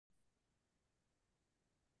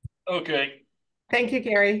Okay. Thank you,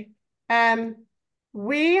 Gary. Um,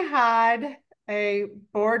 we had a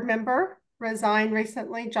board member resign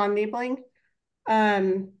recently, John Niebling,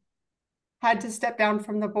 um, had to step down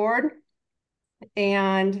from the board.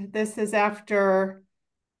 And this is after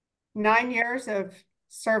 9 years of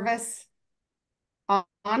service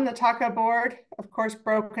on the Taco board, of course,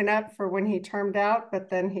 broken up for when he termed out, but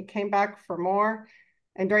then he came back for more.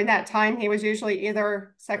 And during that time, he was usually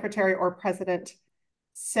either secretary or president.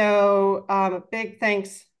 So a big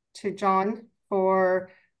thanks to John for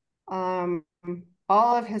um,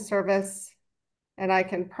 all of his service. And I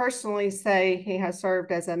can personally say he has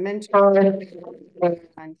served as a mentor and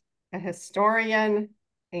a historian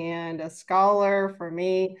and a scholar for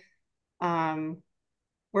me. Um,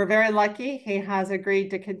 we're very lucky he has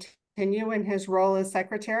agreed to continue in his role as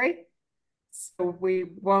secretary. So we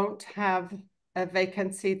won't have a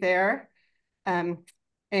vacancy there. Um,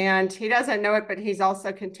 and he doesn't know it, but he's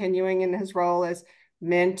also continuing in his role as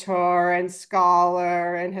mentor and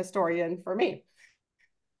scholar and historian for me.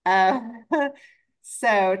 Uh,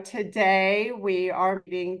 so today we are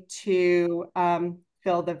meeting to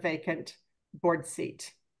fill the vacant board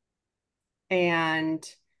seat. And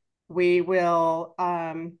we will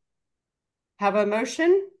have a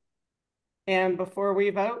motion. And before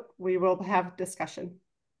we vote, we will have discussion.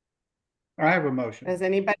 I have a motion. Does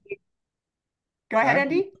anybody go I ahead, have,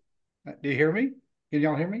 Andy? do you hear me? Can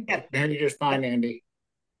y'all hear me? Yeah. I hear you just fine, Andy.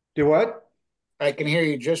 Do what? I can hear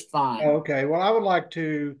you just fine. Okay. Well, I would like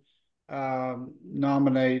to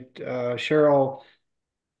nominate Cheryl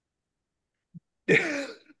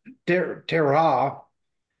Terha.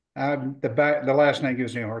 The last name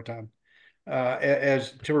gives me a hard time.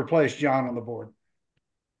 As to replace John on the board.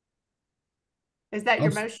 Is that I'll,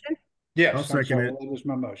 your s- motion? I'll Yes, I'm second sorry. it. That is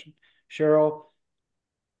my motion. Cheryl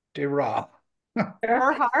Terha.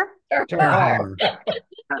 Or her? Terha. Tahar.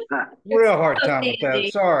 Real hard time Okay, with that.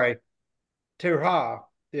 Andy. Sorry. Terha.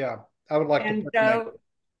 Yeah. I would like to And put the name.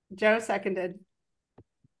 Joe seconded.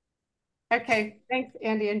 Okay, thanks,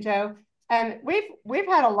 Andy and Joe. And we've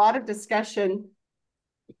had a lot of discussion,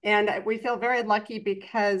 and we feel very lucky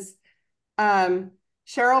because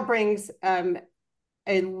Cheryl brings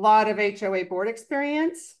a lot of HOA board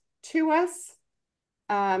experience to us,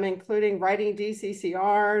 including writing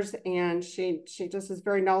DCCRs, and she just is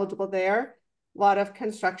very knowledgeable there. A lot of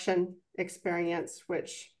construction experience,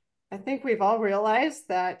 which I think we've all realized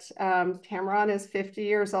that Tamron is 50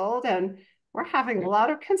 years old and we're having a lot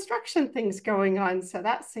of construction things going on. So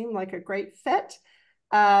that seemed like a great fit.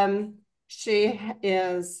 She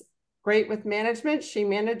is great with management. She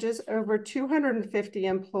manages over 250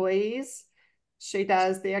 employees. She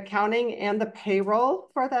does the accounting and the payroll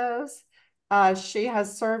for those. She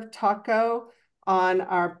has served Taco on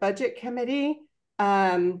our budget committee.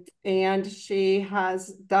 And she has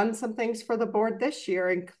done some things for the board this year,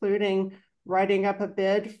 including writing up a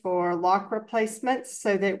bid for lock replacements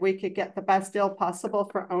so that we could get the best deal possible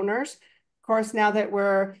for owners. Of course, now that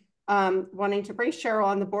we're wanting to bring Cheryl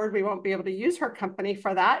on the board, we won't be able to use her company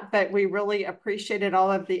for that, but we really appreciated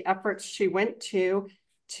all of the efforts she went to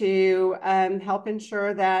help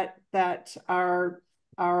ensure that our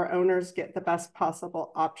owners get the best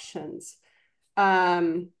possible options.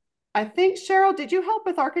 I think, Cheryl, did you help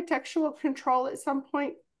with architectural control at some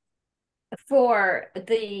point? For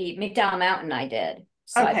the McDowell Mountain, I did.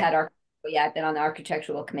 So I've Okay. had I've been on the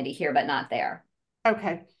architectural committee here, but not there.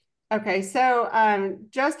 Okay. Okay. So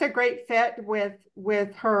just a great fit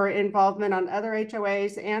with her involvement on other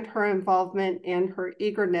HOAs and her involvement and her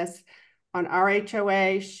eagerness on our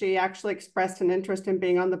HOA. She actually expressed an interest in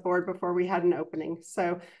being on the board before we had an opening.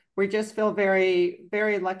 So we just feel very,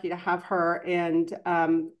 very lucky to have her. And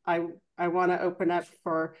I want to open up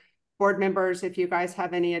for board members if you guys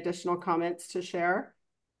have any additional comments to share.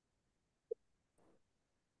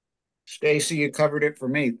 Stacy, you covered it for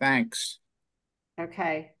me. Thanks.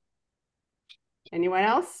 Okay. Anyone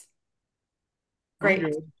else? I'm Great.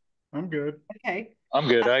 good. I'm good. Okay. I'm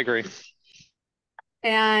good. I agree.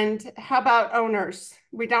 And how about owners?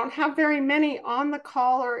 We don't have very many on the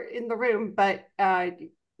call or in the room, but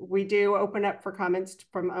we do open up for comments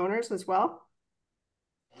from owners as well.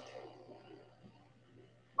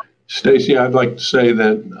 Stacy, I'd like to say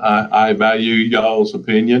that I value y'all's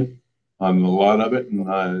opinion on a lot of it.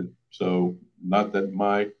 And so not that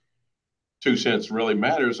my 2 cents really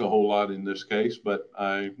matters a whole lot in this case, but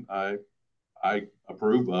I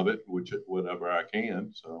approve of it, whatever I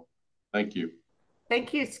can. So thank you.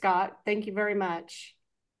 Thank you, Scott. Thank you very much.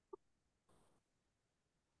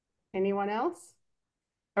 Anyone else?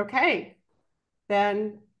 Okay,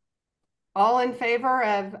 then all in favor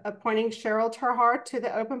of appointing Cheryl Terhart to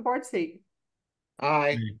the open board seat?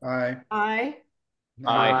 Aye. Aye. Aye.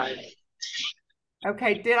 Aye.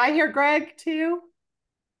 Okay, did I hear Greg too?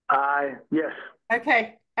 Aye. Yes.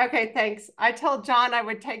 Okay, okay, thanks. I told John I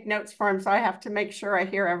would take notes for him, so I have to make sure I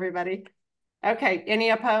hear everybody. Okay, any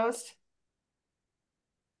opposed?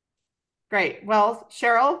 Great. Well,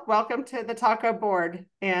 Cheryl, welcome to the Taco Board,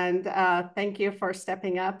 and thank you for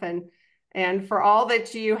stepping up and for all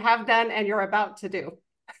that you have done and you're about to do.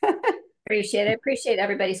 Appreciate it. Appreciate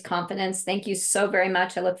everybody's confidence. Thank you so very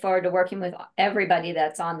much. I look forward to working with everybody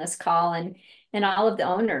that's on this call and all of the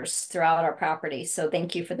owners throughout our property. So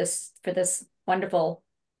thank you for this wonderful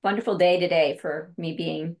day today for me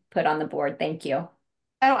being put on the board. Thank you.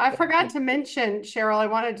 Oh, I forgot to mention, Cheryl, I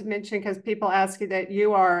wanted to mention because people ask you that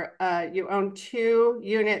you are you own 2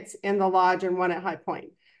 units in the lodge and 1 at High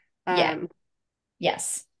Point. Yeah.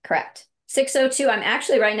 Yes, correct. 602, I'm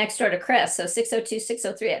actually right next door to Chris. So 602,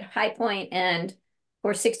 603 at High Point and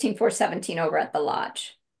 416, 417 over at the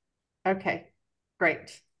lodge. Okay,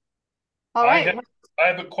 great. All right. I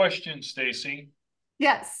have a question, Stacy.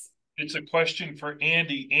 Yes. It's a question for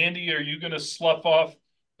Andy. Andy, are you going to slough off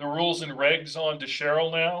the rules and regs on to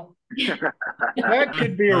Cheryl now? That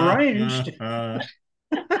could be arranged. No.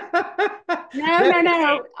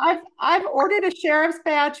 I've ordered a sheriff's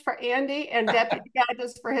badge for Andy and deputy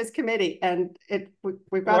badges for his committee, and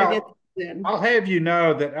we've got to get this in. I'll have you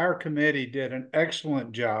know that our committee did an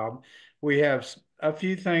excellent job. We have a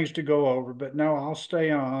few things to go over, but no, I'll stay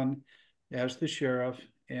on as the sheriff,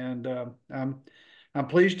 and I'm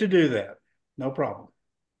pleased to do that. No problem.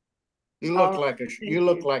 You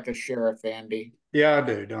look like a sheriff, Andy. Yeah, I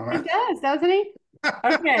do, don't I? He does, doesn't he?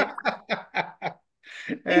 Okay.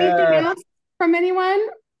 Anything else from anyone?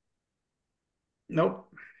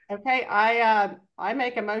 Nope. Okay, I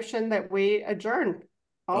make a motion that we adjourn.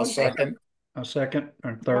 I'll second. A second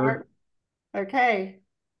or third. Okay.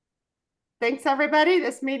 Thanks, everybody.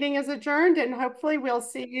 This meeting is adjourned, and hopefully we'll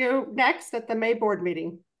see you next at the May board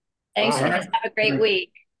meeting. Thanks, Bye. guys. Have a great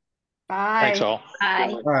week. Bye. Thanks all.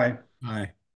 Bye. Bye. Aye.